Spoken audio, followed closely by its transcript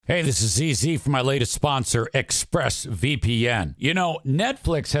Hey, this is ZZ from my latest sponsor, ExpressVPN. You know,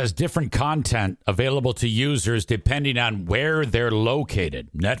 Netflix has different content available to users depending on where they're located.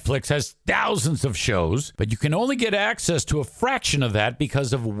 Netflix has thousands of shows, but you can only get access to a fraction of that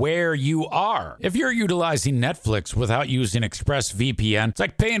because of where you are. If you're utilizing Netflix without using ExpressVPN, it's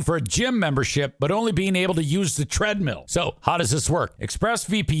like paying for a gym membership, but only being able to use the treadmill. So, how does this work?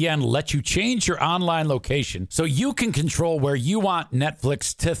 ExpressVPN lets you change your online location so you can control where you want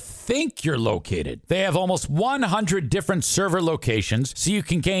Netflix to think you're located. They have almost 100 different server locations, so you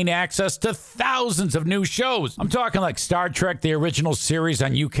can gain access to thousands of new shows. I'm talking like Star Trek, the original series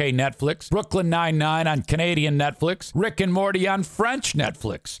on UK Netflix, Brooklyn Nine-Nine on Canadian Netflix, Rick and Morty on French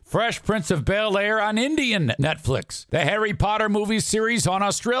Netflix, Fresh Prince of Bel-Air on Indian Netflix, the Harry Potter movie series on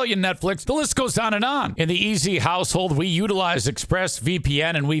Australian Netflix. The list goes on and on. In the Easy household, we utilize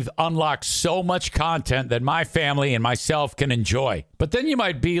ExpressVPN, and we've unlocked so much content that my family and myself can enjoy. But then you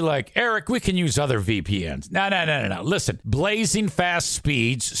might be like, Eric, we can use other VPNs. No. Listen, blazing fast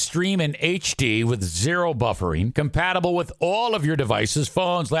speeds, stream in HD with zero buffering, compatible with all of your devices,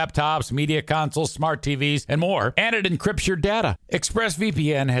 phones, laptops, media consoles, smart TVs, and more. And it encrypts your data.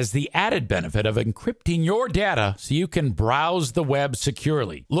 ExpressVPN has the added benefit of encrypting your data so you can browse the web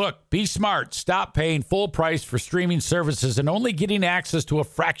securely. Look, be smart. Stop paying full price for streaming services and only getting access to a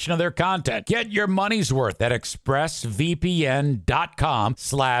fraction of their content. Get your money's worth at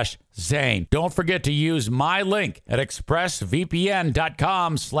expressvpn.com/Zane. Don't forget to use my link at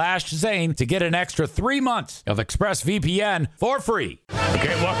expressvpn.com/Zane to get an extra 3 months of ExpressVPN for free.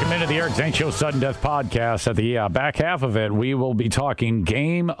 Okay, welcome into the Eric Zane Show Sudden Death Podcast. At the back half of it, we will be talking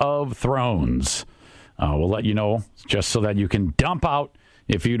Game of Thrones. We'll let you know just so that you can dump out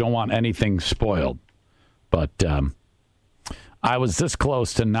if you don't want anything spoiled. But I was this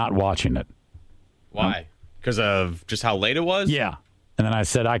close to not watching it. Why? Because of just how late it was? Yeah. And then I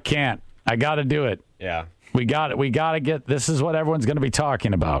said, I can't. I got to do it. Yeah. We got it. We got to get, this is what everyone's going to be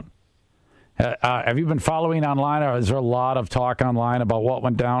talking about. Have you been following online, or is there a lot of talk online about what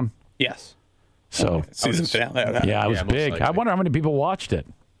went down? Yes. So, season finale. Yeah, it was big. I wonder how many people watched it.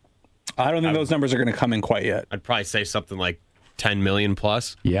 I don't think those numbers are going to come in quite yet. I'd probably say something like 10 million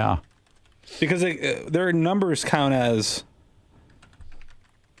plus. Yeah. Because their numbers count as,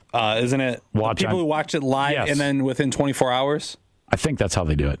 isn't it, people who watched it live and then within 24 hours? I think that's how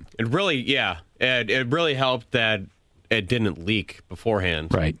they do it. It really, yeah. It really helped that it didn't leak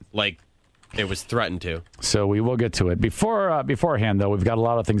beforehand. Right. Like it was threatened to. So we will get to it. Beforehand, though, we've got a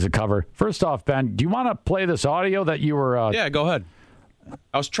lot of things to cover. First off, Ben, do you want to play this audio that you were... Yeah, go ahead.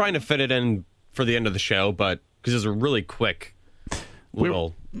 I was trying to fit it in for the end of the show, but because it was a really quick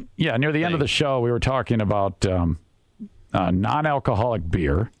little... near the end of the show, we were talking about non-alcoholic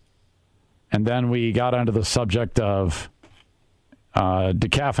beer. And then we got onto the subject of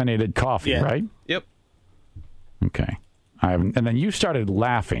decaffeinated coffee, right? Yep. Okay. And then you started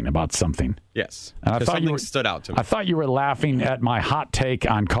laughing about something. Yes. And I thought something stood out to me. I thought you were laughing at my hot take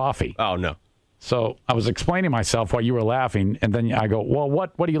on coffee. Oh, no. So I was explaining myself while you were laughing, and then I go, well,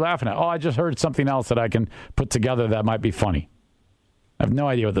 what are you laughing at? Oh, I just heard something else that I can put together that might be funny. I have no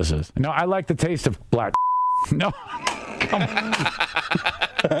idea what this is. No, I like the taste of black. No. Come on.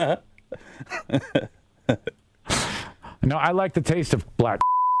 No, I like the taste of black.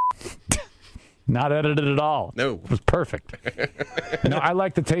 Not edited at all. No. It was perfect. No, I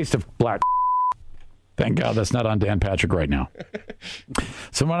like the taste of black. Thank God that's not on Dan Patrick right now.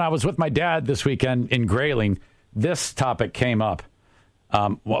 So when I was with my dad this weekend in Grayling, this topic came up.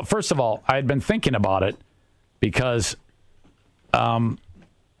 Well, first of all, I had been thinking about it because I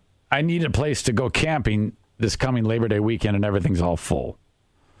need a place to go camping this coming Labor Day weekend, and everything's all full.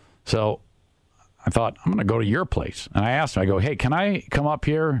 So I thought, I'm going to go to your place. And I asked him, I go, hey, can I come up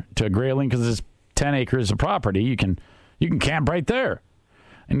here to Grayling? Because it's 10 acres of property. You can camp right there.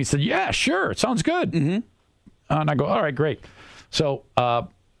 And he said, yeah, sure. It sounds good. Mm-hmm. And I go, all right, great. So I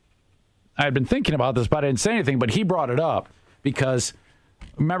had been thinking about this, but I didn't say anything. But he brought it up because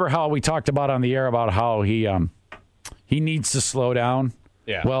remember how we talked about on the air about how he needs to slow down?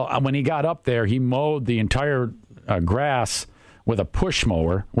 Yeah. Well, when he got up there, he mowed the entire grass with a push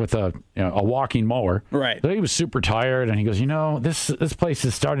mower, with a walking mower. Right. So he was super tired, and he goes, this place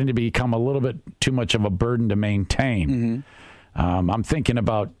is starting to become a little bit too much of a burden to maintain. Mm-hmm. I'm thinking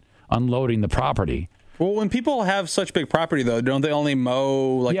about unloading the property. Well, when people have such big property, though, don't they only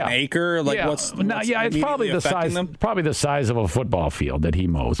mow an acre? Like what's it's probably the size of a football field that he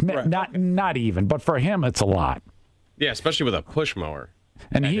mows. Right. Not even, but for him, it's a lot. Yeah, especially with a push mower.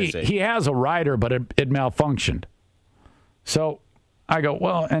 And he has a rider, but it malfunctioned. So I go,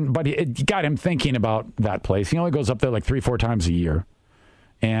 well, but it got him thinking about that place. He only goes up there like 3-4 times a year.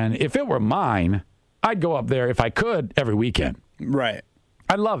 And if it were mine, I'd go up there if I could every weekend. Right.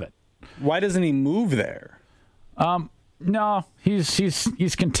 I love it. Why doesn't he move there? No,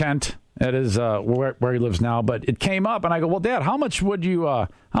 he's content at his where he lives now. But it came up, and I go, well, Dad, how much would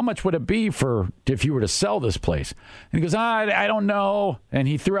it be for if you were to sell this place? And he goes, I don't know. And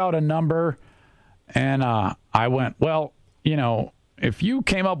he threw out a number, and I went, well, if you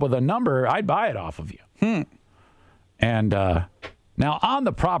came up with a number, I'd buy it off of you. And now on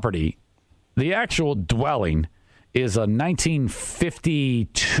the property, the actual dwelling is a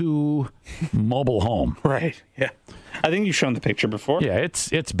 1952 mobile home. Right. Yeah. I think you've shown the picture before. Yeah,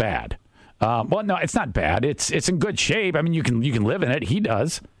 it's bad. Well, no, it's not bad. It's in good shape. I mean, you can live in it. He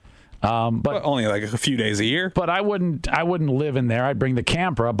does. But well, only like a few days a year. But I wouldn't live in there. I'd bring the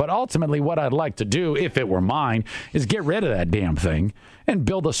camper up. But ultimately, what I'd like to do, if it were mine, is get rid of that damn thing and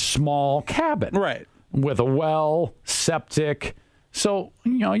build a small cabin. Right. With a well, septic. So,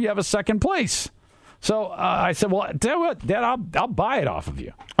 you have a second place. So I said, well, tell you what, Dad, I'll buy it off of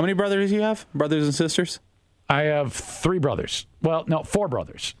you. How many brothers do you have? Brothers and sisters? I have 3 brothers. Well, no, 4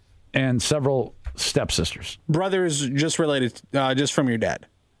 brothers and several stepsisters. Brothers just related, just from your dad?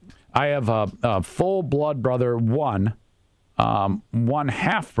 I have a full blood brother, one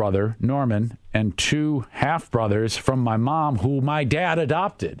half brother, Norman, and 2 half brothers from my mom, who my dad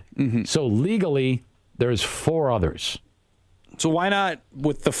adopted. Mm-hmm. So legally, there's 4 others. So why not,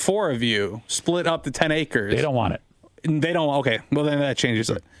 with the 4 of you, split up the 10 acres? They don't want it. They don't. Okay, well then that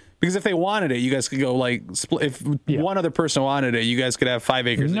changes it. Because if they wanted it, you guys could go split. If one other person wanted it, you guys could have 5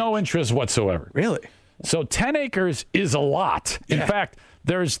 acres. No interest whatsoever. Really? So 10 acres is a lot. In fact,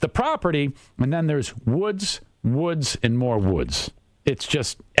 there's the property, and then there's woods, and more woods. It's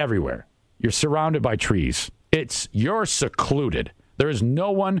just everywhere. You're surrounded by trees. You're secluded. There is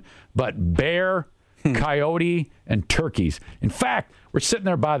no one but bear, coyote, and turkeys. In fact, we're sitting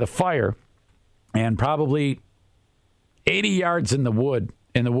there by the fire, and probably 80 yards in the woods,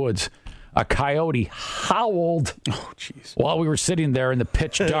 a coyote howled while we were sitting there in the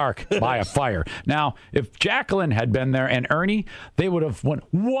pitch dark by a fire. Now, if Jacqueline had been there and Ernie, they would have went,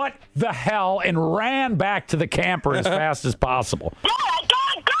 what the hell, and ran back to the camper as fast as possible.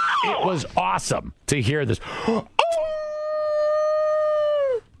 It was awesome to hear this. I'm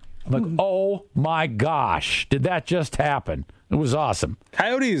like, oh my gosh, did that just happen? It was awesome.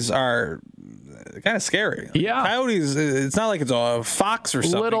 Coyotes are kind of scary. Yeah. Coyotes, it's not like it's a fox or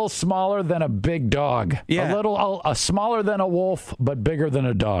something. A little smaller than a big dog. Yeah. A smaller than a wolf, but bigger than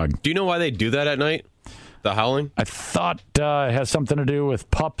a dog. Do you know why they do that at night? The howling? I thought it has something to do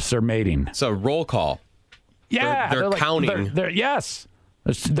with pups or mating. It's a roll call. Yeah. They're counting. Yes.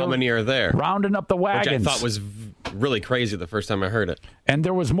 How many are there? Rounding up the wagons. Which I thought was really crazy the first time I heard it. And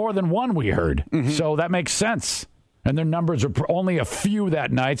there was more than one we heard. Mm-hmm. So that makes sense. And their numbers are only a few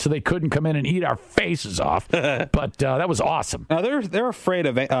that night, so they couldn't come in and eat our faces off. But that was awesome. Now they're afraid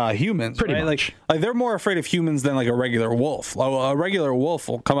of humans, pretty right? much. Like they're more afraid of humans than like a regular wolf. A regular wolf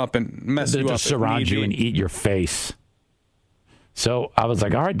will come up and mess you up. They'll just surround you and eat your face. So I was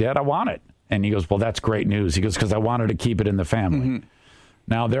like, all right, Dad, I want it. And he goes, well, that's great news. He goes, because I wanted to keep it in the family. Mm-hmm.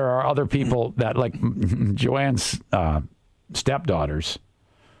 Now, there are other people that, like Joanne's stepdaughters,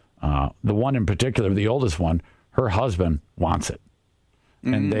 the one in particular, the oldest one, her husband wants it.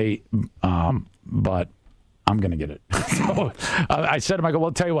 Mm-hmm. And they, but I'm going to get it. So I said to him, I go,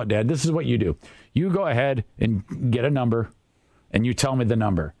 well, tell you what, Dad, this is what you do. You go ahead and get a number, and you tell me the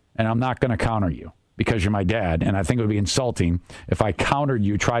number, and I'm not going to counter you because you're my dad, and I think it would be insulting if I countered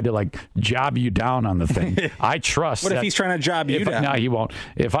you, tried to like job you down on the thing. I trust. What if he's trying to job you down? No, he won't.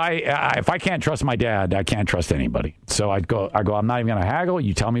 If I can't trust my dad, I can't trust anybody. So I go, I'm not even going to haggle.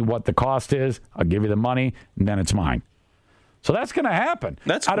 You tell me what the cost is. I'll give you the money, and then it's mine. So that's going to happen.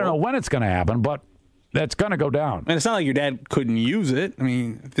 That's cool. I don't know when it's going to happen, but that's going to go down. And it's not like your dad couldn't use it. I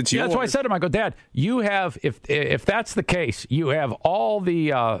mean, if it's yours. That's why I said to him, I go, Dad, you have, if that's the case, you have all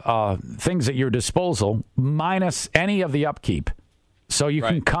the things at your disposal minus any of the upkeep. So you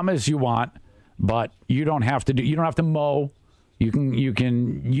can come as you want, but you don't have to mow. You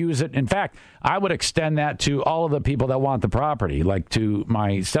can use it. In fact, I would extend that to all of the people that want the property, like to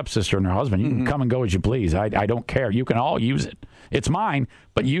my stepsister and her husband. You can come and go as you please. I don't care. You can all use it. It's mine,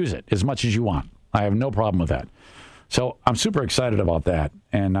 but use it as much as you want. I have no problem with that. So I'm super excited about that.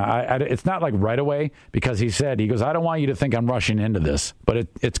 And it's not like right away because he goes, I don't want you to think I'm rushing into this, but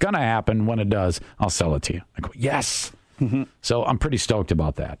it's going to happen. When it does, I'll sell it to you. I go, yes. Mm-hmm. So I'm pretty stoked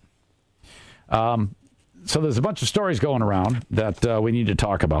about that. So there's a bunch of stories going around that we need to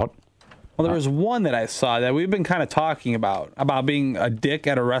talk about. Well, there was one that I saw that we've been kind of talking about being a dick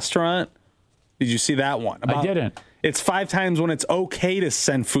at a restaurant. Did you see that one? I didn't. It's 5 times when it's okay to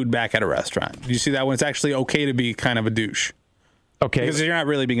send food back at a restaurant. You see that when it's actually okay to be kind of a douche. Okay. Because you're not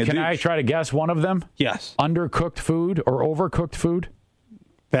really being a douche. Can I try to guess one of them? Yes. Undercooked food or overcooked food?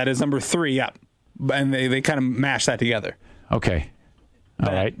 That is number 3, yeah. And they kind of mash that together. Okay.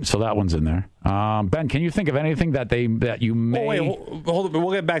 All right. So that one's in there. Ben, can you think of anything that you may... Oh, wait, hold on.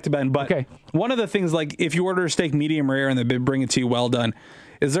 We'll get back to Ben. But okay. One of the things, like, if you order a steak medium rare and they bring it to you well done,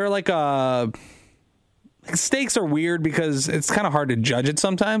 is there like a... Like, steaks are weird because it's kind of hard to judge it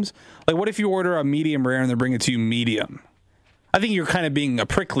sometimes. Like, what if you order a medium rare and they bring it to you medium? I think you're kind of being a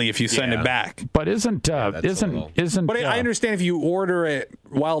prickly if you send it back. But isn't? But I understand if you order it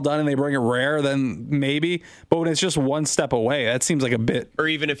well done and they bring it rare, then maybe. But when it's just one step away, that seems like a bit. Or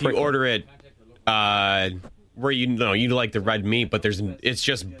even if prickly. you order it, where you like the red meat, but it's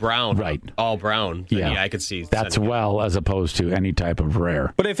just brown, right? All brown. Then, I could see that's well as opposed to any type of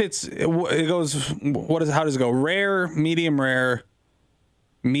rare. But if it goes, how does it go? Rare, medium,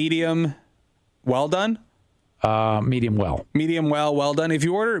 well done. Medium well. Medium well done. If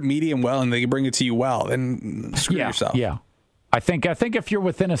you order it medium well and they bring it to you well, then screw yourself. Yeah. I think if you're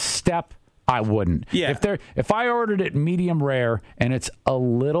within a step, I wouldn't. Yeah. If I ordered it medium rare and it's a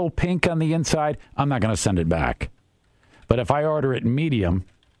little pink on the inside, I'm not going to send it back. But if I order it medium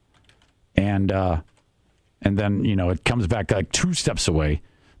and then, it comes back like 2 steps away,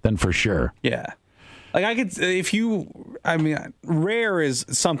 then for sure. Yeah. Like rare is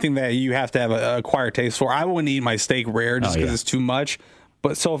something that you have to have an acquired taste for. I wouldn't eat my steak rare just because it's too much.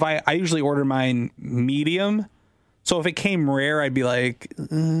 But so if I usually order mine medium. So if it came rare, I'd be like,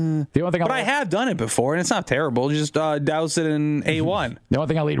 The only thing I have done it before, and it's not terrible. Just douse it in A1. The only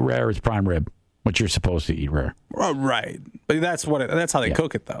thing I'll eat rare is prime rib, which you're supposed to eat rare. Right. But that's how they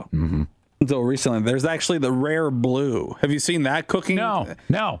cook it, though. Mm-hmm. Until recently, there's actually the rare blue. Have you seen that cooking?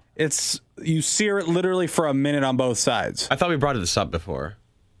 No. You sear it literally for a minute on both sides. I thought we brought this up before.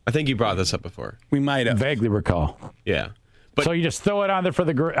 I think you brought this up before. We might have. Vaguely recall. Yeah. But, so you just throw it on there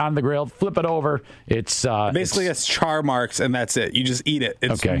on the grill, flip it over. It's basically it's char marks, and that's it. You just eat it.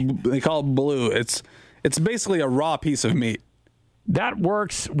 Okay. They call it blue. It's basically a raw piece of meat. That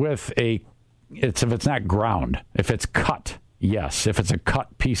works with if it's not ground. If it's cut. Yes, if it's a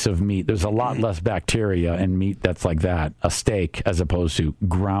cut piece of meat, there's a lot less bacteria in meat that's like that, a steak, as opposed to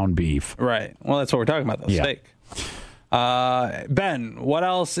ground beef. Right. Well, that's what we're talking about, though, steak. Ben, what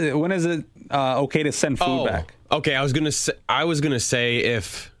else? When is it okay to send food back? Okay, I was gonna say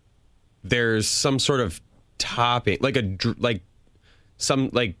if there's some sort of topping, like a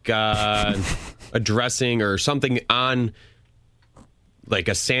dressing or something on like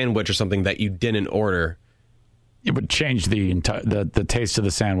a sandwich or something that you didn't order. It would change the taste of the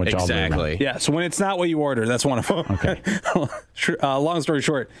sandwich all the way around. Yeah, so when it's not what you order, that's one of them. Okay. Long story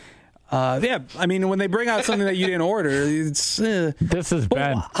short. I mean, when they bring out something that you didn't order, it's... This has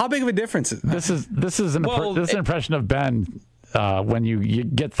been... How big of a difference is that? This is an impression of Ben when you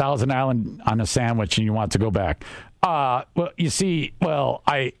get Thousand Island on a sandwich and you want to go back. I'm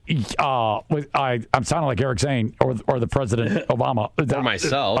sounding like Eric Zane or the President Obama. Or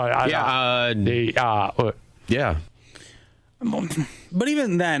myself. Yeah. But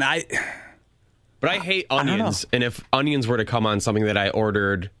even then, I hate onions, and if onions were to come on something that I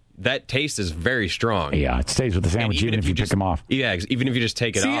ordered, that taste is very strong. Yeah, it stays with the sandwich even if you pick them off. Yeah, even if you just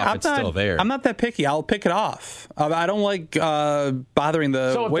take it off, it's still there. I'm not that picky. I'll pick it off. I don't like bothering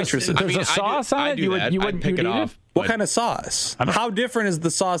the waitress. There's a sauce on it? You wouldn't pick it off. What kind of sauce? How different is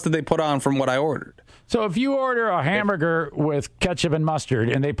the sauce that they put on from what I ordered? So if you order a hamburger with ketchup and mustard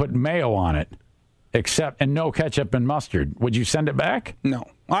and they put mayo on it, and no ketchup and mustard, would you send it back? No,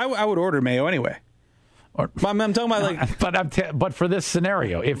 I would order mayo anyway. I'm talking about but for this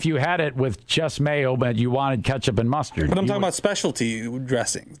scenario, if you had it with just mayo but you wanted ketchup and mustard, but I'm talking about specialty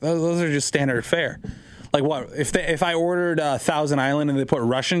dressings. Those are just standard fare. Like what if I ordered Thousand Island and they put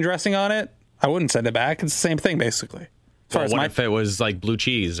Russian dressing on it, I wouldn't send it back. It's the same thing basically. What if it was like blue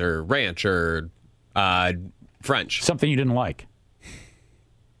cheese or ranch or French, something you didn't like?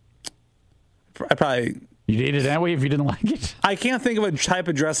 You'd eat it anyway if you didn't like it? I can't think of a type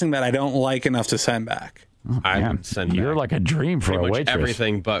of dressing that I don't like enough to send back. I would send You're back like a dream for a waitress.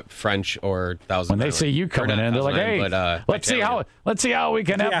 Everything but French or Thousand When they see you coming in, they're like, "Hey, let's see how we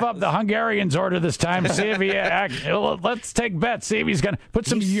can F up the Hungarian's order this time. See if he let's take bets. See if he's gonna put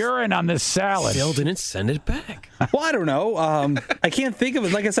some urine on this salad." Still didn't send it back. Well, I don't know. I can't think of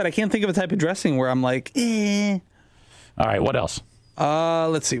it. Like I said, I can't think of a type of dressing where I'm like, eh. All right, what else?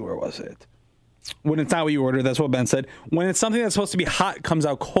 Let's see. Where was it? When it's not what you order, that's what Ben said. When it's something that's supposed to be hot, comes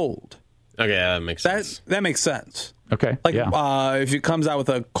out cold. Okay, that makes sense. That makes sense. Okay, like if it comes out with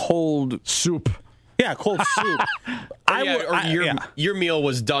a cold soup. Yeah, cold soup. Your meal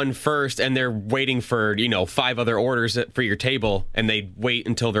was done first, and they're waiting for 5 other orders for your table, and they wait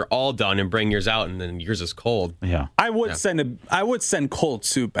until they're all done and bring yours out, and then yours is cold. Yeah, I would send cold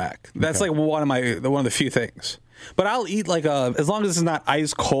soup back. That's like one of the few things. But I'll eat as long as it's not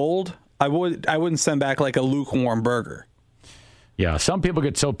ice cold. I wouldn't send back like a lukewarm burger. Yeah, some people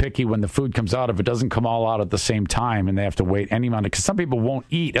get so picky when the food comes out if it doesn't come all out at the same time and they have to wait any amount because some people won't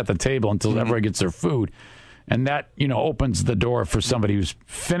eat at the table until everybody gets their food. And that, opens the door for somebody who's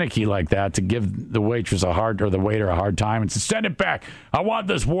finicky like that to give the waitress the waiter a hard time and say, send it back. I want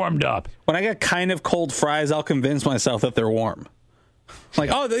this warmed up. When I get kind of cold fries, I'll convince myself that they're warm.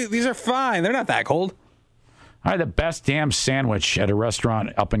 Like, these are fine. They're not that cold. I had the best damn sandwich at a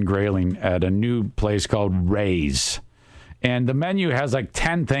restaurant up in Grayling at a new place called Ray's. And the menu has like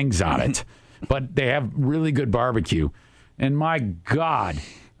 10 things on it, but they have really good barbecue. And my God,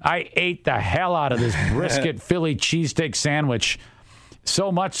 I ate the hell out of this brisket Philly cheesesteak sandwich,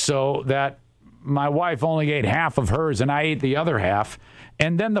 so much so that my wife only ate half of hers and I ate the other half.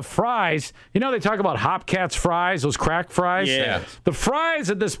 And then the fries, they talk about Hopcats fries, those crack fries. Yeah. The fries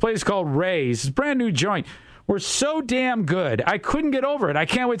at this place called Ray's, a brand new joint, were so damn good. I couldn't get over it. I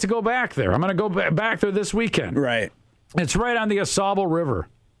can't wait to go back there. I'm going to go back there this weekend. Right. It's right on the AuSable River.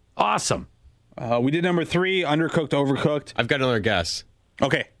 Awesome. We did number 3, undercooked, overcooked. I've got another guess.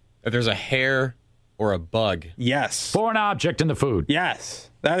 Okay. If there's a hair or a bug. Yes. Foreign object in the food.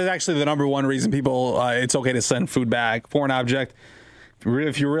 Yes. That is actually the number one reason people, it's okay to send food back. Foreign object.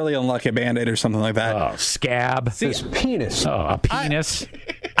 If you're really unlucky, a Band-Aid or something like that. Oh, scab. His penis. Oh, a penis.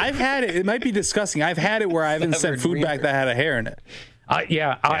 I've had it. It might be disgusting. I've had it where I haven't sent food back that had a hair in it.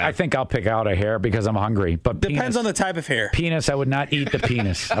 I think I'll pick out a hair because I'm hungry. But depends on the type of hair. Penis, I would not eat the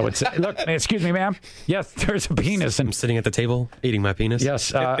penis. I would say, look, excuse me, ma'am. Yes, there's a penis. I'm sitting at the table eating my penis.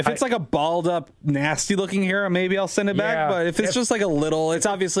 Yes. If it's like a balled up, nasty looking hair, maybe I'll send it back. But if it's just like a little, it's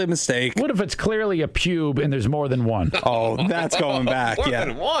obviously a mistake. What if it's clearly a pube and there's more than one? Oh, that's going back. More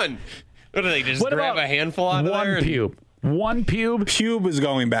than one. What do they just grab a handful out of there? One pube. One pube? Pube is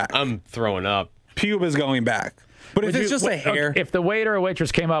going back. I'm throwing up. Pube is going back. But if it's just a hair. If the waiter or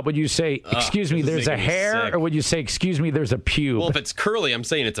waitress came up, would you say, excuse me, there's a hair? Or would you say, excuse me, there's a pube? Well, if it's curly, I'm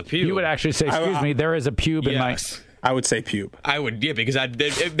saying it's a pube. You would actually say, excuse me, there is a pube in my... I would say pube. I would, yeah, because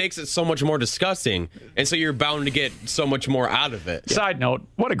it makes it so much more disgusting. And so you're bound to get so much more out of it. Side note,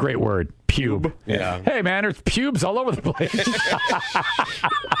 what a great word. Pube. Yeah. Hey, man, there's pubes all over the place.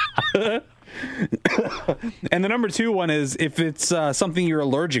 And the number 2 one is if it's something you're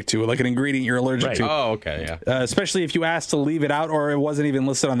allergic to, like an ingredient you're allergic to. Oh, okay, yeah. Especially if you asked to leave it out or it wasn't even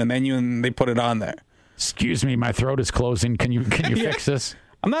listed on the menu and they put it on there. Excuse me, my throat is closing. Can you fix this?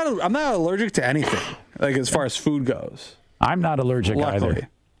 I'm not allergic to anything, like as far as food goes. I'm not allergic either.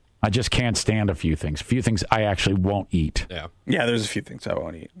 I just can't stand a few things. A few things I actually won't eat. Yeah, there's a few things I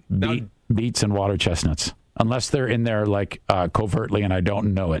won't eat. Beets and water chestnuts, unless they're in there like covertly and I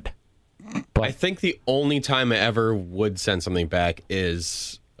don't know it. But I think the only time I ever would send something back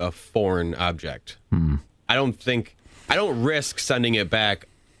is a foreign object. I don't risk sending it back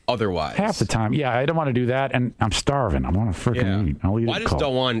otherwise. Half the time, yeah, I don't want to do that, and I'm starving. I want to freaking eat. I'll eat I just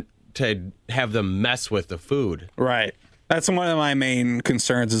don't want to have them mess with the food. Right. That's one of my main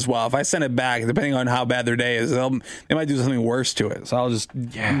concerns as well. If I send it back, depending on how bad their day is, they might do something worse to it. So I'll just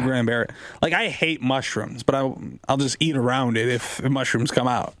grin and bear it. Like, I hate mushrooms, but I'll just eat around it if mushrooms come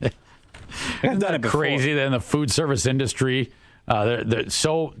out. Isn't that crazy that in the food service industry,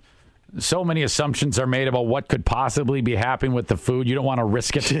 so many assumptions are made about what could possibly be happening with the food. You don't want to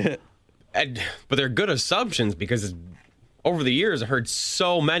risk it. But they're good assumptions because over the years, I heard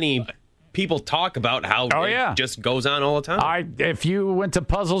so many people talk about how it just goes on all the time. If you went to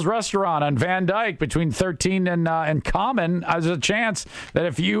Puzzle's restaurant on Van Dyke between 13 and Common, there's a chance that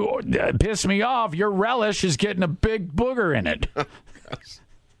if you piss me off, your relish is getting a big booger in it.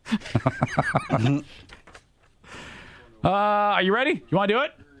 Are you ready? You want to do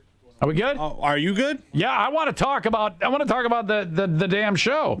it? Are we good? Are you good? Yeah, I want to talk about the damn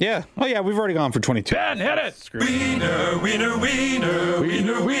show. Yeah. Oh yeah, we've already gone for 22. Ben, hit it. Wiener, wiener, wiener,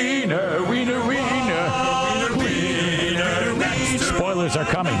 wiener, wiener, wiener, wiener, wiener. Spoilers are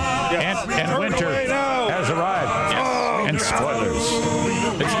coming, and winter has arrived. And spoilers.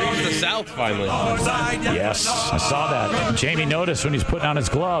 It's reached the South finally. Yes, I saw that. Jamie noticed when he's putting on his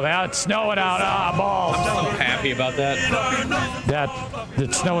glove. It's snowing out. Balls. I'm so happy about that.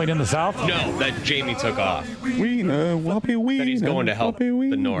 That's snowing in the South? No, that Jamie took off. Wiener, whoppy wiener. That he's going to help the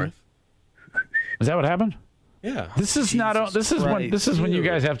North. Is that what happened? Yeah. This is when you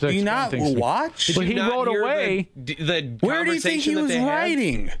guys have to. Do you not watch? But he rode away. The Where do you think he was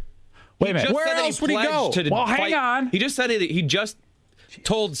riding? Wait a minute. Where else would he go? Well, hang on. He just said he just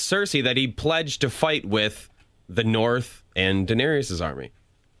told Cersei that he pledged to fight with the North and Daenerys' army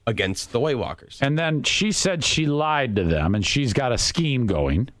against the White Walkers. And then she said she lied to them, and she's got a scheme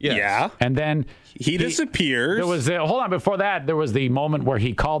going. Yes. Yeah. And then he disappears. There was hold on. Before that, there was the moment where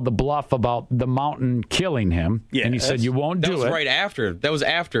he called the bluff about the mountain killing him. Yeah, and he said, "You won't do it." That was right after. That was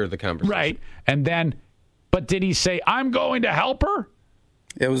after the conversation. Right. And then, but did he say, "I'm going to help her"?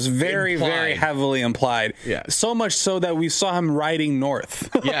 It was very, very heavily implied. Yeah. So much so that we saw him riding north.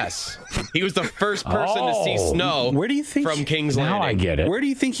 Yes. He was the first person to see snow. Where do you think from King's Landing? Now I get it. Where do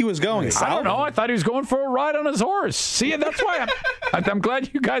you think he was going? I don't know. I thought he was going for a ride on his horse. See, that's why I'm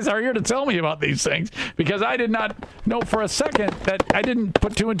glad you guys are here to tell me about these things, because I did not know for a second that I didn't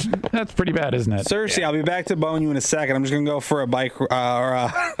put two and two. That's pretty bad, isn't it? Cersei, I'll be back to bone you in a second. I'm just going to go for a bike or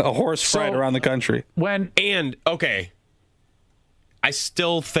a horse ride around the country. Okay. I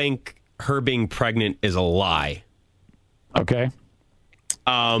still think her being pregnant is a lie. Okay.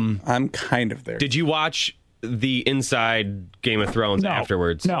 I'm kind of there. Did you watch the Inside Game of Thrones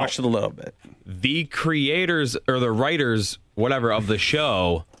afterwards? No. I watched it a little bit. The creators or the writers, whatever, of the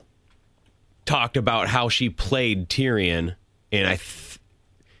show talked about how she played Tyrion, and I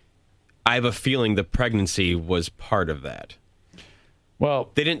have a feeling the pregnancy was part of that.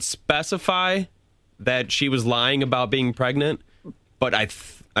 Well, they didn't specify that she was lying about being pregnant, but I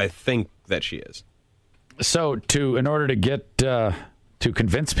think that she is. So in order to get to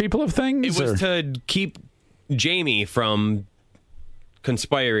convince people of things, it was to keep Jaime from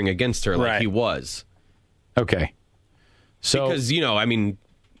conspiring against her like he was. Okay. So because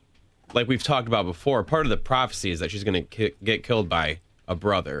like we've talked about before, part of the prophecy is that she's going to get killed by a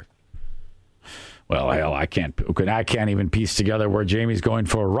brother. Well, hell, I can't even piece together where Jamie's going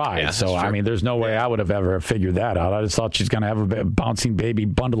for a ride. Yeah, so, I mean, there's no way I would have ever figured that out. I just thought she's going to have a bouncing baby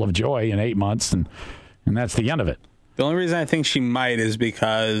bundle of joy in 8 months, and that's the end of it. The only reason I think she might is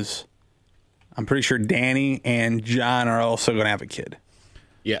because I'm pretty sure Dany and Jon are also going to have a kid.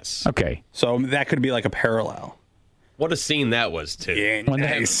 Yes. Okay. So that could be like a parallel. What a scene that was, too. Yeah,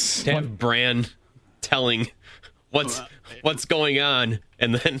 nice. To have Bran telling what's going on,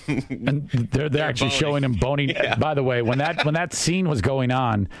 and then and they're actually boning. Showing him boning. Yeah. By the way, when that scene was going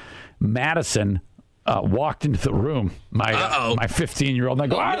on, Madison walked into the room. My 15-year-old,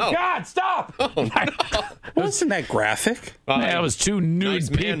 and I go, no. God, stop! Wasn't that graphic? Man, it was two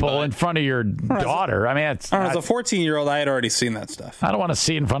nude people in front of your daughter. I mean, as a 14-year-old, I had already seen that stuff. I don't want to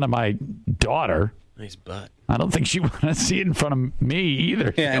see it in front of my daughter. Nice butt. I don't think she wanted to see it in front of me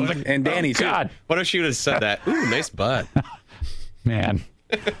either. Yeah, and Dany too. God. What if she would have said that? Ooh, nice butt. Man.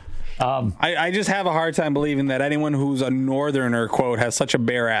 I just have a hard time believing that anyone who's a northerner, quote, has such a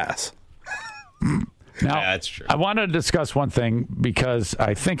bare ass. Now, that's true. I wanted to discuss one thing because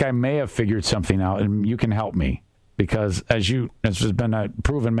I think I may have figured something out, and you can help me. Because as has been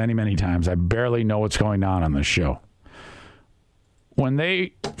proven many, many times, I barely know what's going on this show. When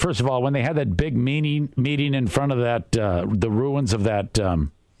they had that big meeting in front of that the ruins of that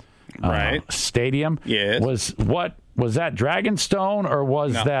stadium, yes. was that Dragonstone or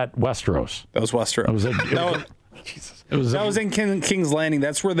was that Westeros? That was Westeros. That was in King's Landing.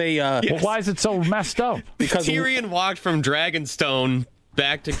 That's where they. Well, why is it so messed up? Because Tyrion walked from Dragonstone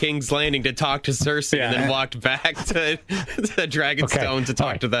back to King's Landing to talk to Cersei, and then walked back to Dragonstone to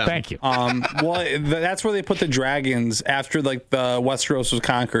talk to them. Thank you. Well, that's where they put the dragons after the Westeros was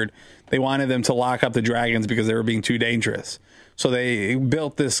conquered. They wanted them to lock up the dragons because they were being too dangerous. So they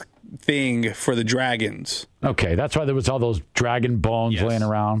built this thing for the dragons. Okay, that's why there was all those dragon bones laying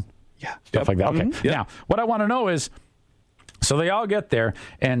around. Yeah, stuff like that. Okay. Mm-hmm. Now, what I want to know is, so they all get there,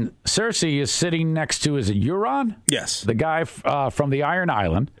 and Cersei is sitting next to, is it Euron? Yes. The guy from the Iron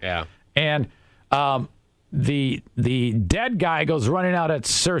Island. Yeah. And the dead guy goes running out at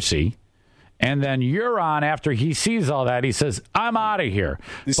Cersei, and then Euron, after he sees all that, he says, I'm out of here.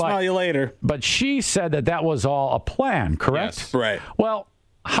 Smell you later. But she said that was all a plan, correct? Yes. Right. Well,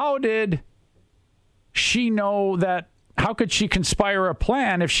 how did she know that? How could she conspire a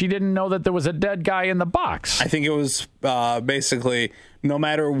plan if she didn't know that there was a dead guy in the box? I think it was basically, no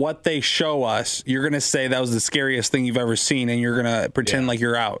matter what they show us, you're going to say that was the scariest thing you've ever seen, and you're going to pretend like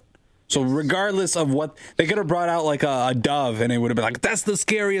you're out. So regardless of what, they could have brought out like a dove, and it would have been like, that's the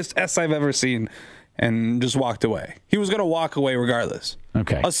scariest S I've ever seen, and just walked away. He was going to walk away regardless.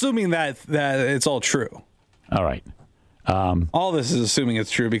 Okay. Assuming that it's all true. All right. All this is assuming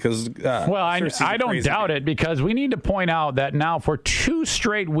it's true because I don't doubt it, because we need to point out that now for 2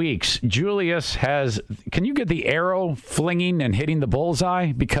 straight weeks Julius has, can you get the arrow flinging and hitting the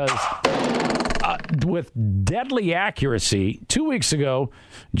bullseye? Because with deadly accuracy, 2 weeks ago,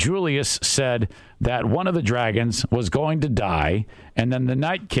 Julius said that one of the dragons was going to die, and then the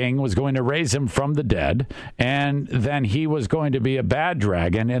Night King was going to raise him from the dead, and then he was going to be a bad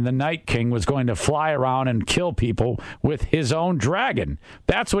dragon, and the Night King was going to fly around and kill people with his own dragon.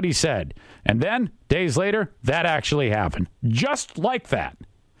 That's what he said. And then, days later, that actually happened. Just like that.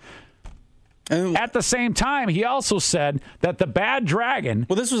 At the same time, he also said that the bad dragon...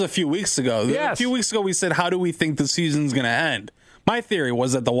 Well, this was a few weeks ago. Yes. A few weeks ago, we said, how do we think the season's going to end? My theory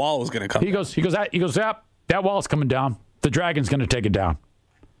was that the wall was going to come down. He goes, that wall's coming down. The dragon's going to take it down.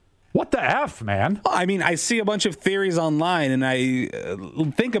 What the F, man? I mean, I see a bunch of theories online, and I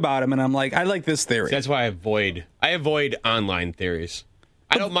think about them, and I'm like, I like this theory. That's why I avoid online theories.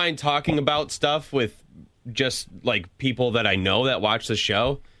 I don't mind talking about stuff with just like people that I know that watch the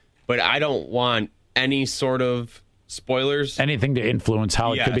show, but I don't want any sort of spoilers. Anything to influence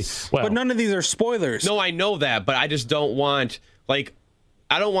how it could be. Well, but none of these are spoilers. No, I know that, but I just don't want, like,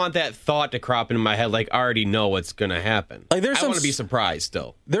 I don't want that thought to crop into my head, like, I already know what's going to happen. Like, I want to be surprised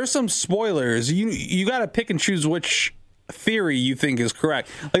still. There's some spoilers. You got to pick and choose which theory you think is correct.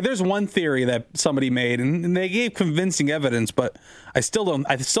 Like, there's one theory that somebody made, and they gave convincing evidence, but I still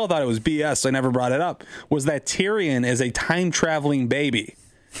thought it was BS, so I never brought it up, was that Tyrion is a time-traveling baby.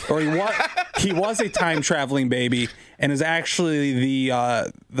 Or he was a time-traveling baby and is actually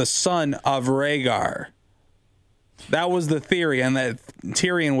the son of Rhaegar. That was the theory, and that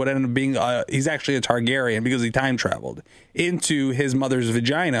Tyrion would end up being he's actually a Targaryen because he time traveled into his mother's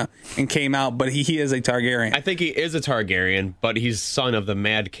vagina and came out, but he is a Targaryen. I think he is a Targaryen, but he's son of the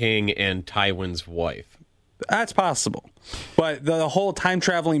Mad King and Tywin's wife. That's possible. But the whole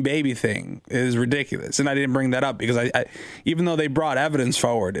time-traveling baby thing is ridiculous. And I didn't bring that up because I even though they brought evidence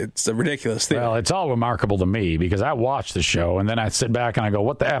forward, it's a ridiculous thing. Well, it's all remarkable to me because I watch the show and then I sit back and I go,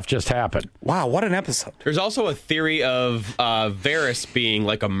 what the F just happened? Wow, what an episode. There's also a theory of Varys being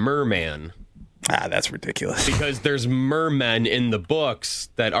like a merman. That's ridiculous. Because there's mermen in the books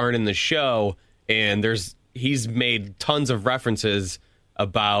that aren't in the show, and he's made tons of references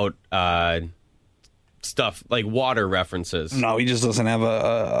about stuff like water references. No, he just doesn't have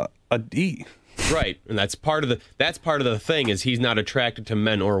a D. Right, and that's part of the thing is he's not attracted to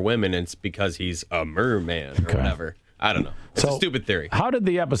men or women. And it's because he's a merman or whatever. I don't know. It's a stupid theory. How did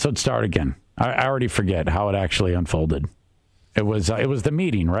the episode start again? I already forget how it actually unfolded. It was the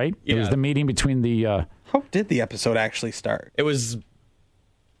meeting, right? Yeah. It was the meeting between the. How did the episode actually start? It was.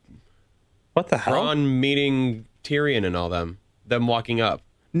 What the hell? Bronn meeting Tyrion and all them walking up.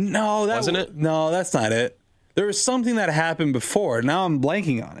 No, that wasn't it. No, that's not it. There was something that happened before. Now I'm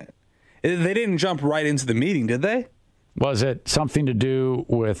blanking on it. They didn't jump right into the meeting, did they? Was it something to do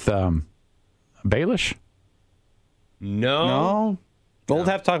with Baelish? No. We'll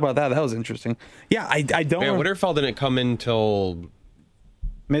have to talk about that. That was interesting. Yeah, I don't. Yeah, Winterfell didn't come in until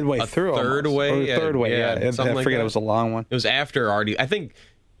midway through. Third way. Third way. Yeah. I forget like it was a long one. It was after already. I think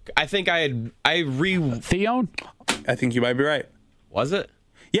Theon. I think you might be right. Was it?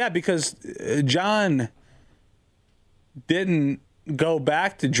 Yeah, because Jon didn't go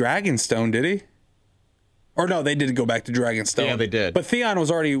back to Dragonstone, did he? Or no, they did go back to Dragonstone. Yeah, they did. But Theon was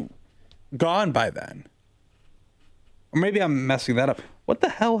already gone by then. Or maybe I'm messing that up. What the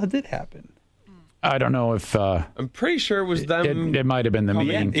hell did happen? I don't know if... I'm pretty sure it was them... It might have been the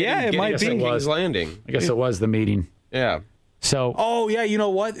meeting. Yeah, it might be. King's Landing. I guess it was the meeting. Yeah. So... Oh, yeah, you know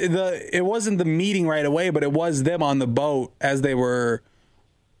what? It wasn't the meeting right away, but it was them on the boat as they were...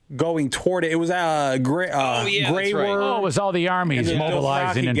 going toward it. It was Grey right. Oh, it was all the armies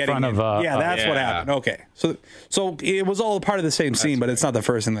mobilizing in front of... that's what happened. Okay. So it was all part of the same scene, but it's not the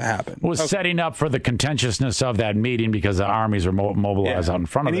first thing that happened. It was setting up for the contentiousness of that meeting because the armies were mobilized out in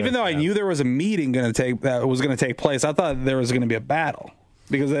front of it. And even though I knew there was a meeting that was going to take place, I thought there was going to be a battle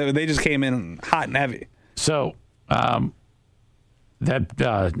because they just came in hot and heavy. So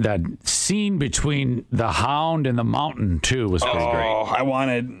that scene between the Hound and the Mountain too was pretty great. Oh, I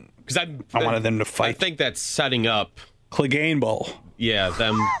wanted them to fight. I think that's setting up Clegane Bowl. Yeah,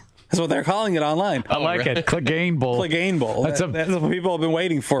 them. That's what they're calling it online. I like it. Clegane Bowl. Clegane Bowl. That's what people have been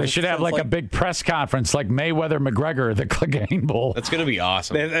waiting for. They should have like a big press conference like Mayweather McGregor, the Clegane Bowl. That's going to be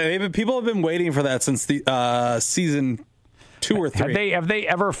awesome. People have been waiting for that since the season 2 or 3. Have they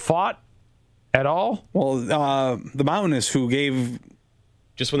ever fought at all? Well, the Mountain is who gave...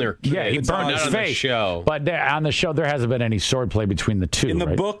 Just when they were kids. Yeah, he burned his face. Show. But on the show, there hasn't been any swordplay between the two. In the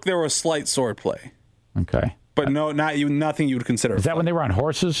book, there was slight swordplay. Okay. But nothing you would consider. Is that when they were on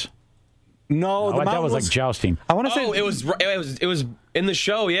horses? No, the that was like jousting. I want to say it was in the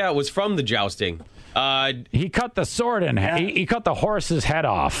show. Yeah, it was from the jousting. He cut the sword in half. He cut the horse's head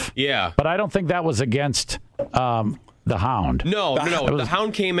off. Yeah. But I don't think that was against the Hound. No. The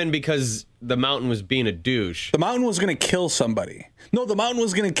Hound came in because the Mountain was being a douche. The Mountain was going to kill somebody. No, the Mountain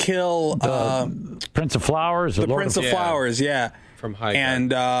was going to kill Prince of Flowers. Or the Lord Prince of Flowers, yeah. From High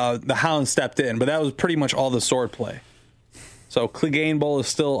And the Hound stepped in, but that was pretty much all the sword play. So Clegane Bowl is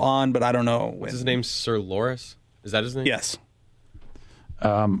still on, but I don't know when. What's his name? Sir Loris? Is that his name? Yes.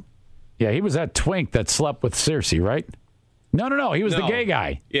 Yeah, he was that twink that slept with Cersei, right? No. He was the gay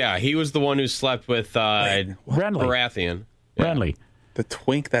guy. Yeah, he was the one who slept with Renly. Baratheon. Yeah. Renly. The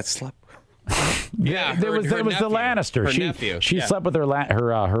twink that slept. Yeah, There was the Lannister. Her nephew. She slept with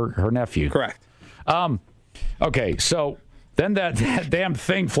her nephew. Correct. Okay, so then that damn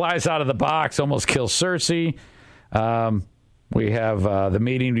thing flies out of the box, almost kills Cersei. We have the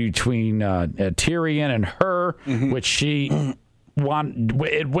meeting between Tyrion and her, which she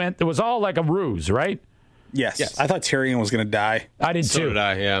it was all like a ruse, right? Yes. I thought Tyrion was going to die. I did So too. did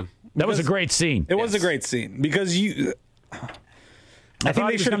I, yeah. That was a great scene. It was a great scene because I think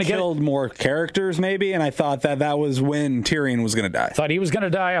they should have killed more characters, maybe, and I thought that was when Tyrion was going to die. Thought he was going to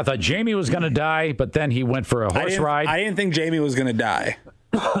die. I thought Jaime was going to die, but then he went for a horse ride. I didn't think Jaime was going to die.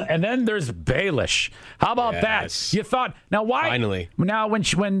 And then there's Baelish. How about that? You thought, now why? Finally. Now,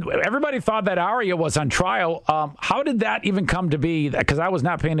 when everybody thought that Arya was on trial, how did that even come to be? Because I was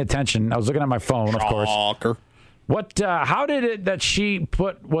not paying attention. I was looking at my phone, of course. What? How did it that she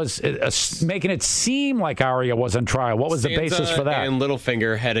was making it seem like Arya was on trial? What was the basis for that? And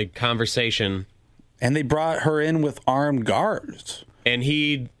Littlefinger had a conversation, and they brought her in with armed guards. And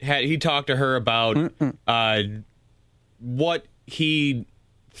he talked to her about what he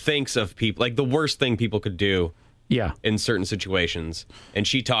thinks of people, like the worst thing people could do. Yeah. In certain situations, and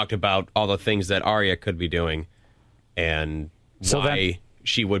she talked about all the things that Arya could be doing, and why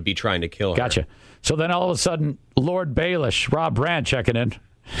she would be trying to kill her. Gotcha. So then all of a sudden, Lord Baelish, Rob Brand checking in.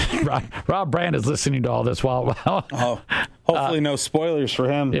 Rob Brand is listening to all this while. Hopefully no spoilers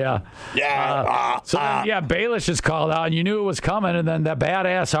for him. Yeah. Baelish is called out, and you knew it was coming, and then that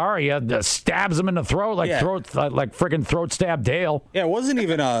badass Arya stabs him in the throat like freaking throat stab Dale. Yeah, it wasn't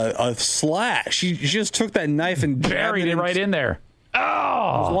even a slash. She just took that knife and buried it right in there. Oh,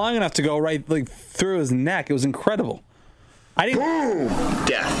 it was long enough to go right through his neck. It was incredible. I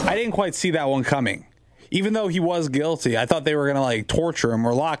didn't quite see that one coming. Even though he was guilty, I thought they were going to torture him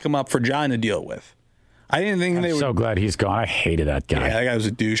or lock him up for Jon to deal with. I didn't think they would. So glad he's gone. I hated that guy. Yeah, that guy was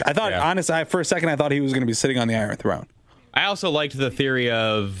a douche. I thought, honestly, for a second, I thought he was going to be sitting on the Iron Throne. I also liked the theory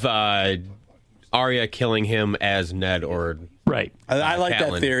of Arya killing him as Ned or right. I like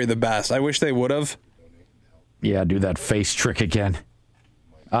that theory the best. I wish they would have. Yeah, do that face trick again.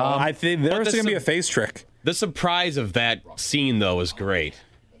 I think there's going to be a face trick. The surprise of that scene, though, was great.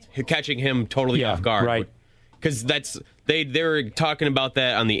 Catching him totally off guard. Right. Because they were talking about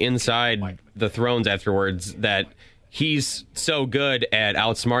that on the inside the thrones afterwards, that he's so good at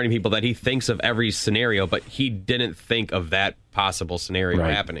outsmarting people that he thinks of every scenario, but he didn't think of that possible scenario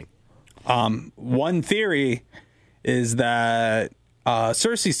happening. One theory is that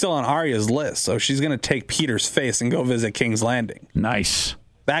Cersei's still on Arya's list, so she's going to take Peter's face and go visit King's Landing. Nice.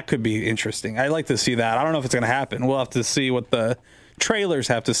 That could be interesting. I'd like to see that. I don't know if it's going to happen. We'll have to see what the trailers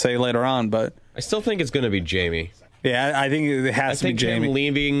have to say later on, but I still think it's going to be Jaime. Yeah, I think it has to be Jaime. I think him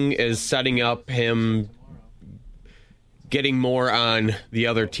leaving is setting up him getting more on the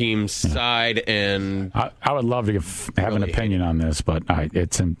other team's side, and I would love to have an opinion on this, but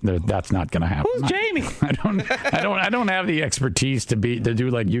that's not going to happen. Who's Jaime? I don't have the expertise to do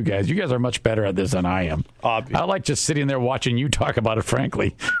like you guys. You guys are much better at this than I am. Obviously. I like just sitting there watching you talk about it,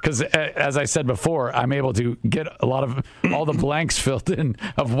 frankly, because as I said before, I'm able to get a lot of all the blanks filled in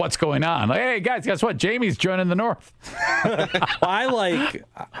of what's going on. Like, hey guys, guess what? Jaime's joining the North. I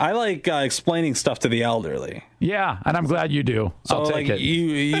like explaining stuff to the elderly. Yeah, and I'm glad you do. So I'll take it.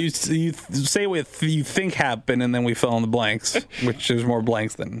 You say what you think happened, and then we fill in the blanks, which there's more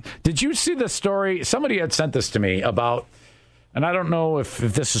blanks than. Did you see the story? Somebody had sent this to me about, and I don't know if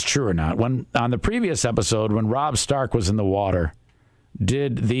this is true or not. When on the previous episode, when Robb Stark was in the water,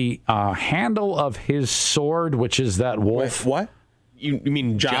 did the handle of his sword, which is that wolf? Wait, what? You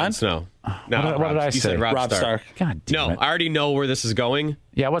mean Jon Snow? No, what did I say? You said Robb Stark. God damn it. I already know where this is going.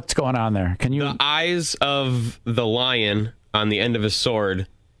 Yeah, what's going on there? Can you? The eyes of the lion on the end of his sword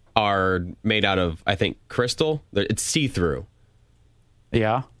are made out of, I think, crystal. It's see-through.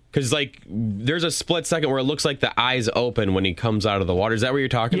 Yeah. Because, there's a split second where it looks like the eyes open when he comes out of the water. Is that what you're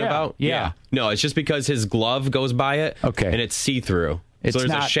talking about? Yeah. No, it's just because his glove goes by it. Okay. And it's see-through. It's so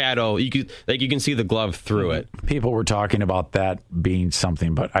there's a shadow. You can see the glove through it. People were talking about that being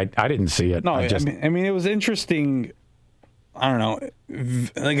something, but I didn't see it. No, I mean, it was interesting. I don't know,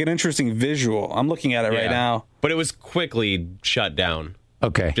 like an interesting visual. I'm looking at it right now. But it was quickly shut down.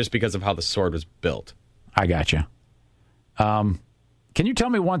 Okay. Just because of how the sword was built. I got you. Can you tell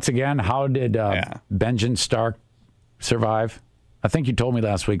me once again, how did Benjen Stark survive? I think you told me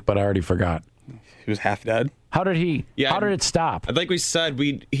last week, but I already forgot. He was half dead. How did he? How did it stop? Like we said,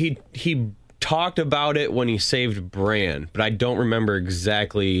 he talked about it when he saved Bran, but I don't remember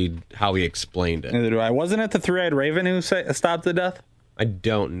exactly how he explained it. Neither do I. Wasn't it the three-eyed raven who stopped the death? I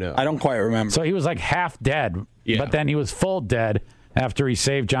don't know. I don't quite remember. So he was like half dead, but then he was full dead after he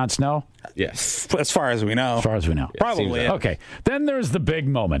saved Jon Snow? Yes. As far as we know. As far as we know. Probably. Yeah. Okay. Then there's the big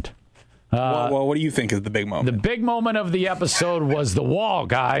moment. Well, what do you think is the big moment? The big moment of the episode was the wall,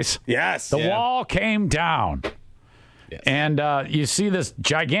 guys. Yes. The wall came down. Yes. And you see this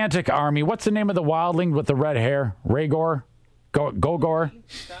gigantic army. What's the name of the wildling with the red hair? Rhaegor? Gogor?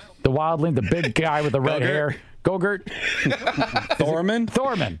 The wildling, the big guy with the red hair. Gogurt? Thorman?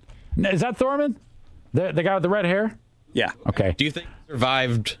 Is that Thorman? The guy with the red hair? Yeah. Okay. Do you think he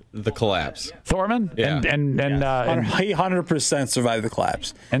survived the collapse? Thorman? Yeah. He 100% survived the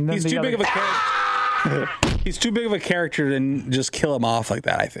collapse. And then he's too big of a character. He's too big of a character to just kill him off like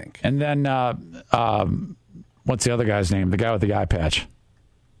that, I think. And then, what's the other guy's name? The guy with the eye patch.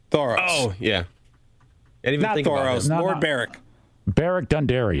 Thoros. Oh, yeah. I didn't even Not think Thoros. about it. Lord Beric. Beric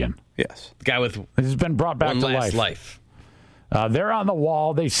Dondarrion. Yes. The guy with He's been brought back one to last life. They're on the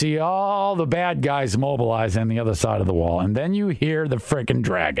wall. They see all the bad guys mobilized on the other side of the wall. And then you hear the freaking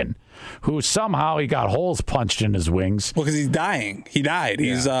dragon, who somehow he got holes punched in his wings. Well, because he's dying. He died.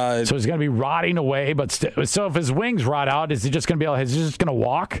 He's So he's going to be rotting away. But so if his wings rot out, is he just going to be able? Is he just going to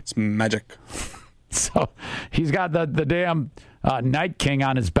walk? It's magic. So he's got the damn Night King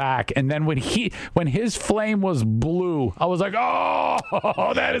on his back, and then when his flame was blue, I was like,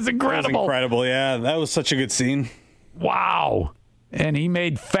 oh, that is incredible. That was incredible. Yeah, that was such a good scene. Wow. And he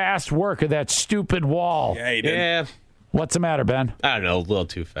made fast work of that stupid wall. Yeah, he did. Yeah. What's the matter, Ben? I don't know, a little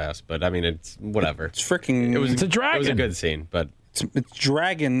too fast, but I mean, it's whatever. It's freaking. It's a dragon. It was a good scene, but It's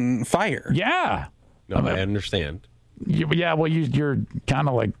dragon fire. Yeah. no, I understand. You're kind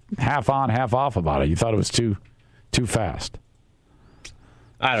of like half on, half off about it. You thought it was too fast.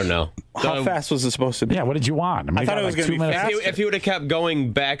 I don't know. How fast was it supposed to be? Yeah, what did you want? I, mean, I thought it was going to be fast. If he would have kept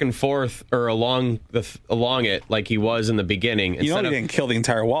going back and forth or along it like he was in the beginning, You know he didn't kill the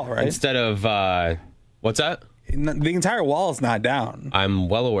entire wall, right? instead of what's that? The entire wall is not down. I'm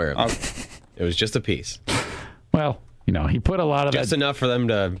well aware of it. It was just a piece, Well, he put a lot of just that. enough for them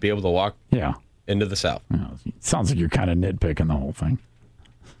to be able to walk Yeah. into the south. It sounds like you're kind of nitpicking the whole thing.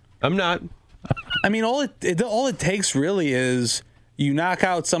 I'm not. I mean, all it takes really is you knock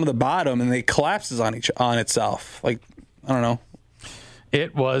out some of the bottom and it collapses on itself. Like, I don't know.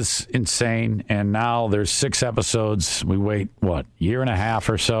 It was insane, and now there's 6 episodes. We wait, year and a half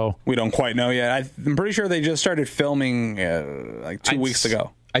or so? We don't quite know yet. I'm pretty sure they just started filming like 2 weeks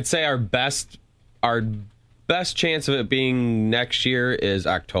ago. I'd say our best chance of it being next year is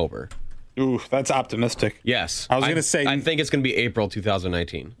October. Ooh, that's optimistic. Yes. I was going to say. I think it's going to be April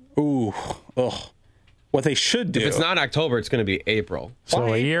 2019. Ooh, ugh. What they should do. If it's not October, it's going to be April.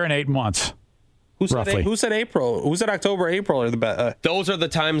 So a year and 8 months. Who said roughly. April? Who said October, April? Or Those are the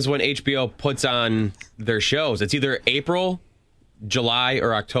times when HBO puts on their shows. It's either April, July,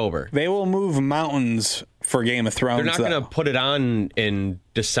 or October. They will move mountains for Game of Thrones. They're not going to put it on in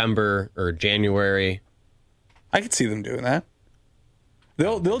December or January. I could see them doing that.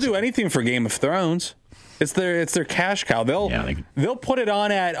 They'll do anything for Game of Thrones. It's their cash cow. They'll put it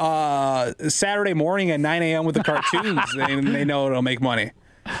on at Saturday morning at 9 a.m. with the cartoons. they know it'll make money.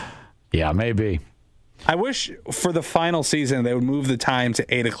 Yeah, maybe. I wish for the final season they would move the time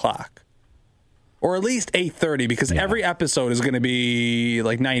to 8 o'clock. Or at least 8:30, because every episode is going to be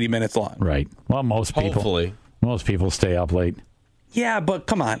like 90 minutes long. Right. Well, most people stay up late. Yeah, but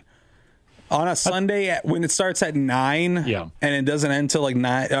come on. On a Sunday when it starts at 9 and it doesn't end till like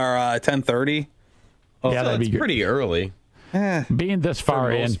 9 or 10:30. That's pretty early. Being this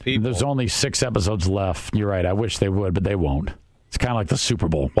far in, there's only 6 episodes left. You're right. I wish they would, but they won't. It's kind of like the Super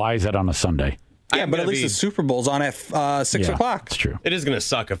Bowl. Why is that on a Sunday? Yeah, but at least the Super Bowl's on at 6 o'clock. That's true. It is going to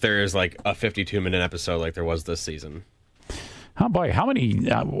suck if there is like a 52-minute episode like there was this season. How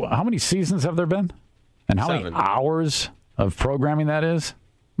many seasons have there been? And how 7. many hours of programming that is?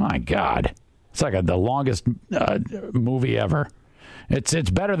 My God. It's like the longest movie ever. It's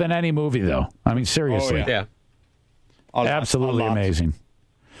better than any movie, though. I mean, seriously. Oh, yeah. Absolutely amazing.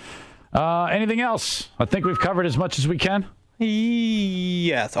 Anything else? I think we've covered as much as we can.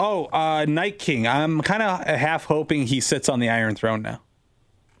 Yes. Oh, Night King. I'm kind of half hoping he sits on the Iron Throne now.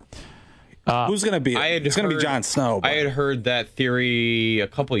 Who's going to be? It's going to be Jon Snow. I had heard that theory a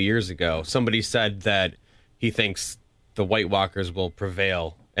couple years ago. Somebody said that he thinks the White Walkers will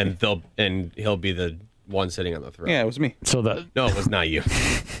prevail, and he'll be the one sitting on the throne. Yeah, it was me. No, it was not you.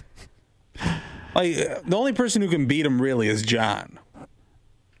 The only person who can beat him really is Jon.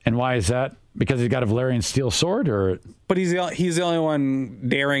 And why is that? Because he's got a Valyrian steel sword, or? But he's the only one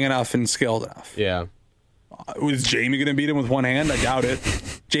daring enough and skilled enough. Yeah. Was Jaime going to beat him with one hand? I doubt it.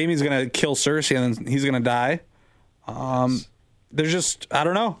 Jaime's going to kill Cersei and then he's going to die. There's just, I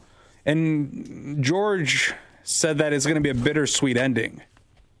don't know. And George said that it's going to be a bittersweet ending.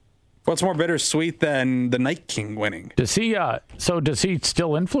 What's more bittersweet than the Night King winning? Does he? Does he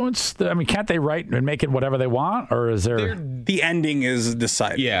still influence? Can't they write and make it whatever they want, or is there? The ending is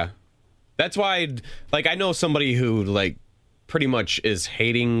decided. Yeah, that's why. I know somebody who pretty much is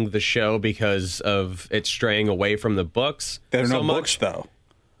hating the show because of it straying away from the books. There's no books though,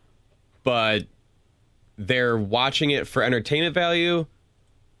 but they're watching it for entertainment value.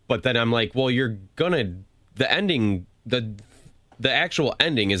 But then I'm like, well, the ending, the actual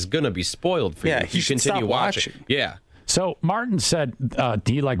ending is going to be spoiled for you. Yeah, you should continue stop watching. Yeah. So Martin said,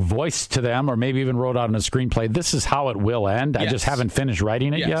 do you voice to them or maybe even wrote out in a screenplay, this is how it will end? Yes. I just haven't finished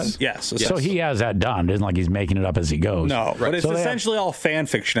writing it yet? Yes. So he has that done. It isn't like he's making it up as he goes. No, but it's essentially all fan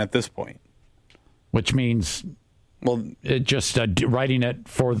fiction at this point. Which means... Well, just writing it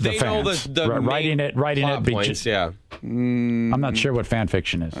for the fans. Know the writing it. Points, yeah. I'm not sure what fan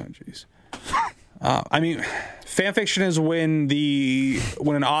fiction is. Oh, jeez. Fan fiction is when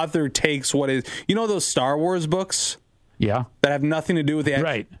an author takes what is, those Star Wars books, that have nothing to do with the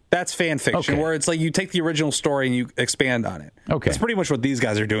right. That's fan fiction, where it's like you take the original story and you expand on it. Okay, that's pretty much what these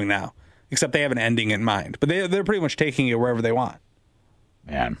guys are doing now, except they have an ending in mind, but they're pretty much taking it wherever they want.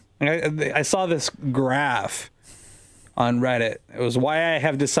 Man, I saw this graph on Reddit. It was why I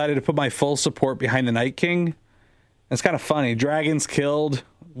have decided to put my full support behind the Night King. It's kind of funny. Dragons killed,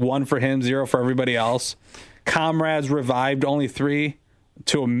 1 for him, 0 for everybody else. Comrades revived, only 3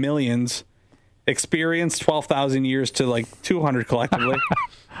 to millions. Experience 12,000 years to 200 collectively.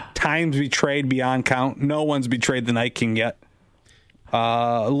 Times betrayed beyond count. No one's betrayed the Night King yet.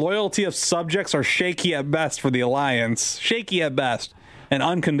 Loyalty of subjects are shaky at best for the Alliance. Shaky at best. And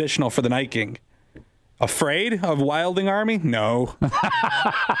unconditional for the Night King. Afraid of Wilding Army? No.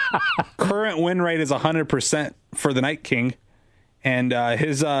 Current win rate is 100% for the Night King. And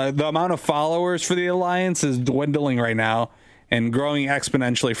the amount of followers for the Alliance is dwindling right now and growing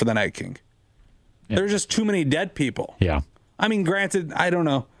exponentially for the Night King. Yeah. There's just too many dead people. Yeah. Granted, I don't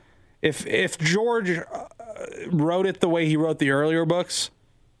know. If George wrote it the way he wrote the earlier books,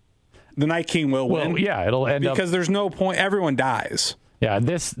 the Night King will win. Well, yeah, it'll end because there's no point. Everyone dies. Yeah, at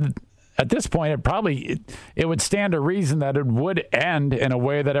this point, it would stand to reason that it would end in a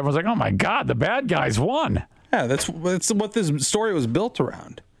way that everyone's like, oh my God, the bad guys won. Yeah, that's what this story was built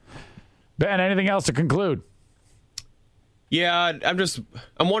around. Ben, anything else to conclude? Yeah,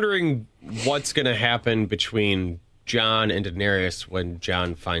 I'm wondering what's going to happen between Jon and Daenerys when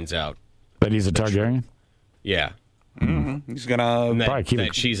Jon finds out that he's a Targaryen. Yeah, he's gonna that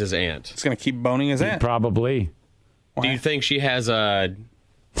she's his aunt. He's gonna keep boning his aunt. Probably. Do you think she has a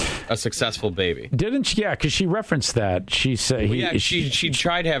successful baby? Didn't she? Yeah, because she referenced that. She said she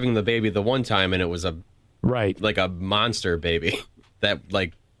tried having the baby the one time, and it was a monster baby that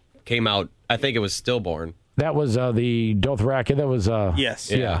came out. I think it was stillborn. That was the Dothraki. That was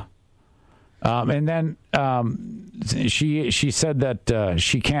yes, yeah. And then she said that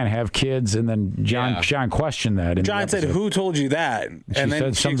she can't have kids, and then Jon questioned that. And Jon said, "Who told you that?" And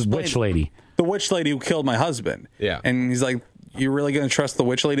then some witch lady, the witch lady who killed my husband. Yeah, and he's like, "You're really going to trust the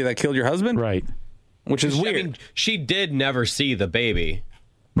witch lady that killed your husband?" Right. Which is weird. She did never see the baby.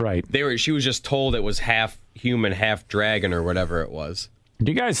 Right. She was just told it was half human, half dragon, or whatever it was.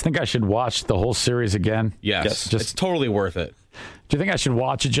 Do you guys think I should watch the whole series again? Yes. It's totally worth it. Do you think I should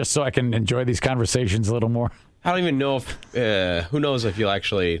watch it just so I can enjoy these conversations a little more? I don't even know if... who knows if you'll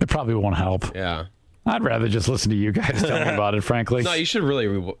actually... It probably won't help. Yeah. I'd rather just listen to you guys tell me about it, frankly. No, you should really...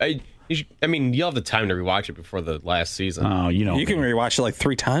 you'll have the time to rewatch it before the last season. Oh, you can rewatch it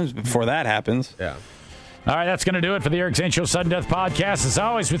 3 times before that happens. Yeah. All right, that's going to do it for the Eric Zane Show Sudden Death Podcast. As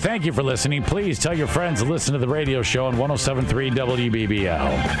always, we thank you for listening. Please tell your friends to listen to the radio show on 107.3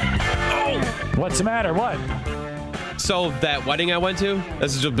 WBBL. Oh! What's the matter? What? So that wedding I went to,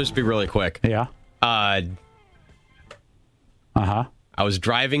 this will just be really quick. Yeah. I was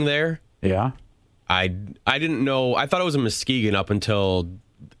driving there. Yeah. I didn't know. I thought it was in Muskegon up until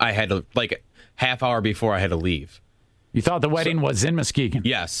I had to, half hour before I had to leave. You thought the wedding was in Muskegon?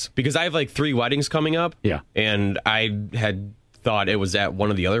 Yes, because I have like 3 weddings coming up. Yeah. And I had thought it was at one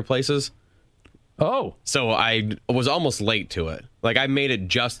of the other places. Oh. So I was almost late to it. Like I made it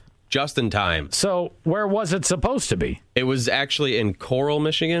just in time. So where was it supposed to be? It was actually in Coral,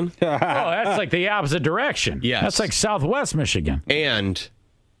 Michigan. Oh, that's like the opposite direction. Yes. That's like Southwest Michigan. And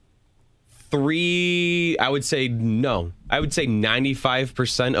I would say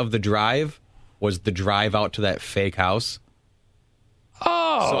 95% of the drive was the drive out to that fake house.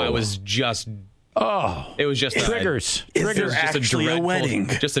 Oh. So I was just... Oh. It was just... Triggers. Is there actually a wedding?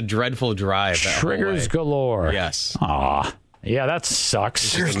 Just a dreadful drive. Triggers galore. Yes. Aw. Yeah, that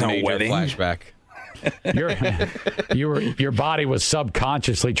sucks. There's no wedding. Flashback. Your body was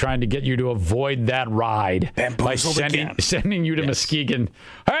subconsciously trying to get you to avoid that ride by sending you to Muskegon.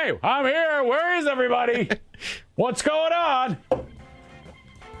 Hey, I'm here. Where is everybody? What's going on? All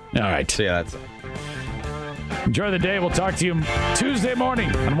right. So yeah, that's it. Enjoy the day. We'll talk to you Tuesday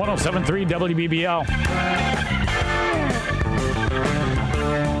morning on 107.3 WBBL.